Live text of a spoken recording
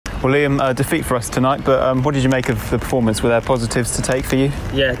Well, Liam, defeat for us tonight, but what did you make of the performance? Were there positives to take for you?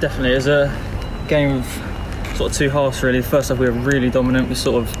 Yeah, definitely. It was a game of sort of two halves, really. The first half we were really dominant. We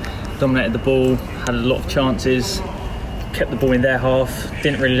sort of dominated the ball, had a lot of chances, kept the ball in their half,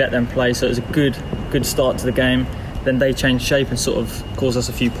 didn't really let them play, so it was a good start to the game. Then they changed shape and sort of caused us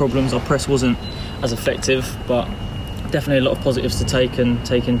a few problems. Our press wasn't as effective, but definitely a lot of positives to take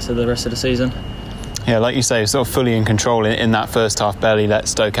into the rest of the season. Yeah, like you say, sort of fully in control in that first half, barely let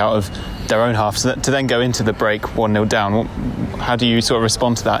Stoke out of their own half. So to then go into the break 1-0 down, how do you sort of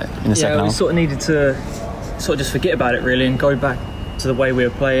respond to that in the second half? We sort of needed to sort of just forget about it really and go back to the way we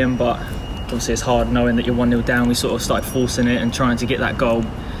were playing, but obviously it's hard knowing that you're 1-0 down. We sort of started forcing it and trying to get that goal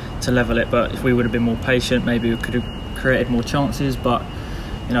to level it, but if we would have been more patient, maybe we could have created more chances. But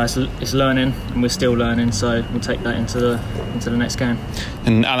you know, it's learning, and we're still learning, so we'll take that into the next game.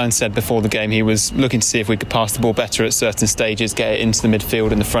 And Alan said before the game he was looking to see if we could pass the ball better at certain stages, get it into the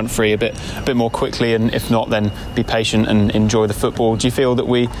midfield and the front three a bit more quickly, and if not, then be patient and enjoy the football. Do you feel that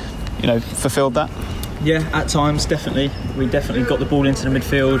we, fulfilled that? Yeah, at times, definitely. We definitely got the ball into the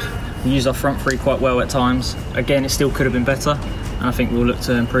midfield. We used our front three quite well at times. Again, it still could have been better, and I think we'll look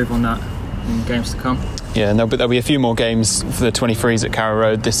to improve on that in games to come. Yeah, and there'll be a few more games for the 23s at Carrow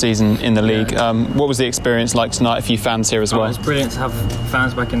Road this season in the league. Yeah. What was the experience like tonight? A few fans here as well. It's brilliant to have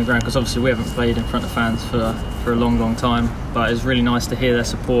fans back in the ground, because obviously we haven't played in front of fans for a long time, but it's really nice to hear their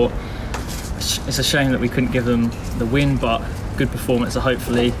support. It's a shame that we couldn't give them the win, but good performance, so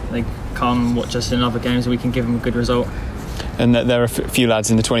hopefully they come and watch us in other games and we can give them a good result. And there are a few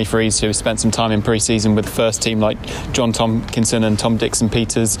lads in the 23s who have spent some time in pre-season with the first team, like John Tomkinson and Tom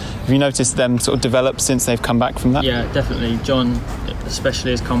Dixon-Peters. Have you noticed them sort of develop since they've come back from that? Yeah, definitely. John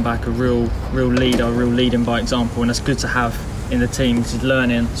especially has come back a real leader, real leading by example, and that's good to have in the team. He's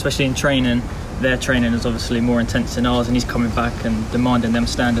learning, especially in training. Their training is obviously more intense than ours, and he's coming back and demanding them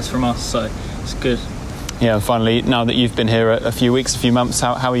standards from us, so it's good. Yeah, and finally, now that you've been here a few weeks, a few months,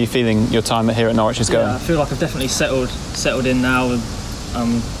 how are you feeling your time here at Norwich is going? Yeah, I feel like I've definitely settled in now.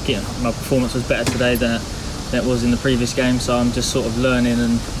 My performance was better today than it was in the previous game, so I'm just sort of learning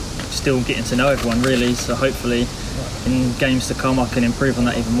and still getting to know everyone really. So hopefully in games to come I can improve on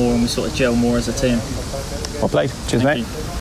that even more and we sort of gel more as a team. Well played. Cheers, mate. Thank you.